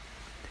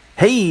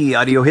Hey,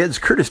 audio heads,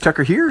 Curtis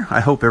Tucker here. I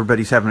hope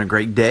everybody's having a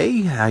great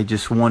day. I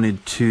just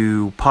wanted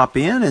to pop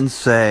in and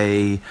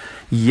say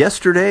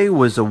yesterday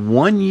was a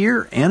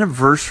 1-year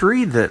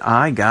anniversary that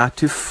I got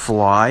to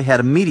fly, had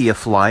a media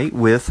flight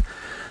with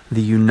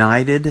the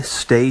United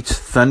States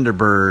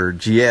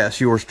Thunderbirds. Yes,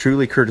 yours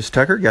truly, Curtis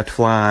Tucker, got to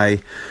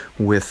fly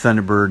with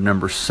Thunderbird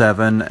number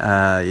 7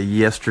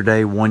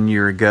 yesterday, 1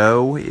 year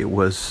ago. It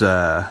was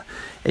a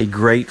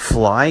great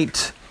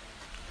flight.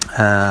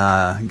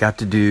 Got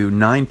to do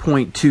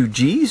 9.2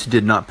 Gs,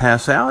 did not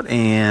pass out,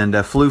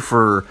 and flew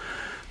for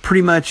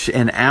pretty much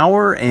an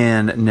hour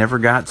and never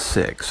got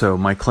sick. So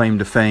my claim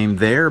to fame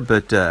there,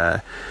 but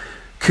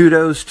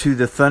kudos to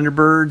the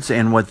Thunderbirds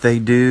and what they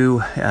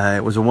do.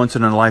 It was a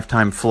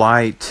once-in-a-lifetime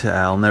flight.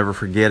 I'll never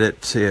forget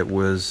it. It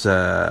was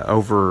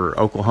over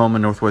Oklahoma,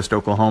 northwest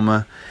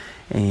Oklahoma,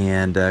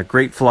 and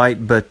great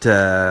flight. But,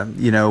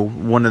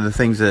 one of the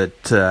things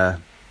that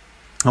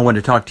I want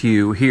to talk to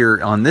you here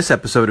on this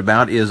episode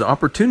about is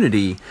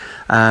opportunity.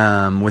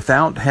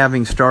 Without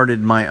having started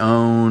my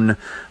own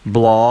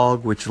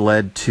blog, which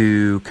led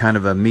to kind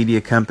of a media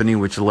company,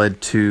 which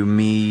led to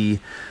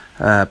me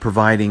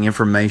providing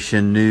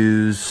information,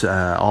 news,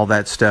 all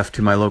that stuff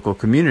to my local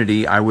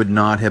community, I would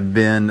not have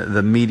been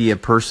the media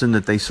person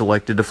that they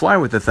selected to fly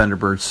with the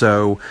Thunderbirds.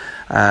 So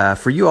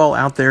for you all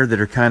out there that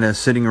are kind of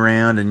sitting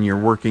around and you're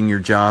working your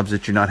jobs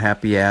that you're not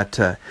happy at,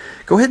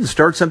 go ahead and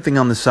start something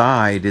on the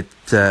side. It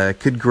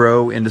could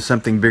grow into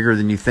something bigger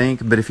than you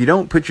think, but if you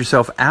don't put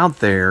yourself out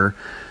there,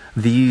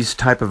 these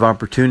type of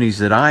opportunities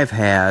that I've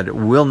had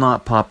will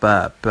not pop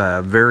up.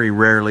 Very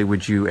rarely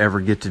would you ever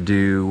get to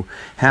do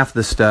half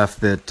the stuff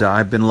that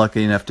I've been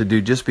lucky enough to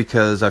do, just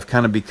because I've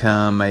kind of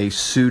become a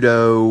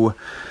pseudo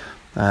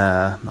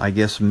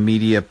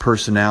media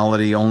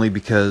personality, only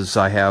because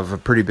I have a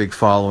pretty big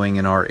following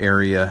in our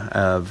area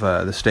of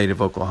the state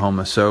of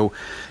Oklahoma. So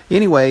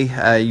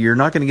anyway, you're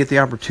not going to get the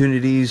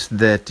opportunities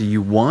that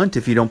you want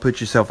if you don't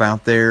put yourself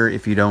out there,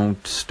 if you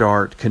don't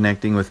start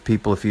connecting with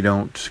people, if you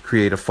don't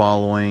create a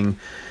following,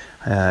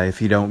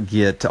 if you don't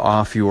get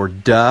off your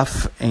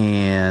duff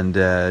and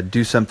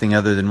do something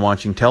other than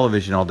watching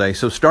television all day.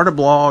 So start a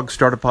blog,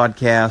 start a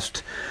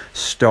podcast,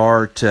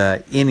 start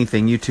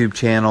anything, YouTube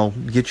channel,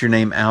 get your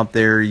name out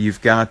there. You've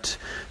got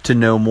to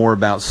know more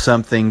about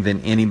something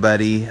than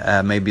anybody.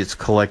 Maybe it's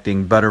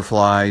collecting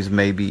butterflies.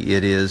 Maybe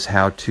it is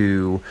how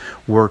to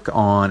work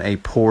on a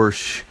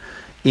Porsche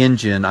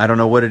engine. I don't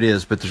know what it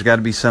is, but there's got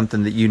to be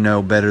something that you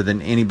know better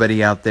than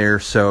anybody out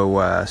there.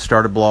 So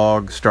start a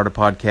blog, start a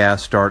podcast,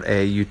 start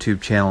a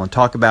YouTube channel and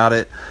talk about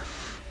it.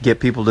 Get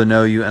people to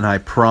know you, and I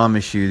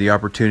promise you the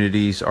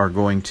opportunities are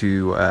going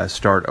to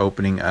start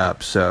opening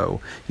up. So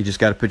you just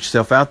got to put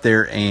yourself out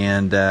there,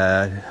 and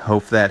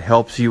hope that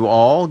helps you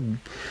all.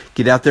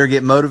 Get out there,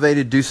 get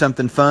motivated, do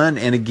something fun.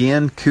 And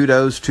again,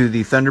 kudos to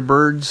the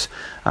Thunderbirds.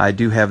 I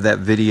do have that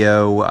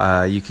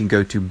video. You can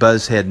go to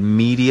Buzzhead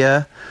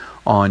Media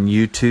on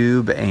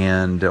YouTube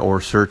or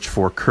search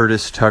for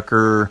Curtis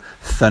Tucker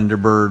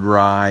Thunderbird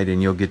Ride,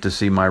 and you'll get to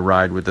see my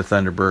ride with the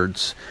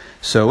Thunderbirds.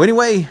 So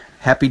anyway,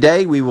 happy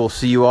day. We will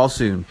see you all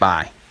soon.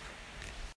 Bye.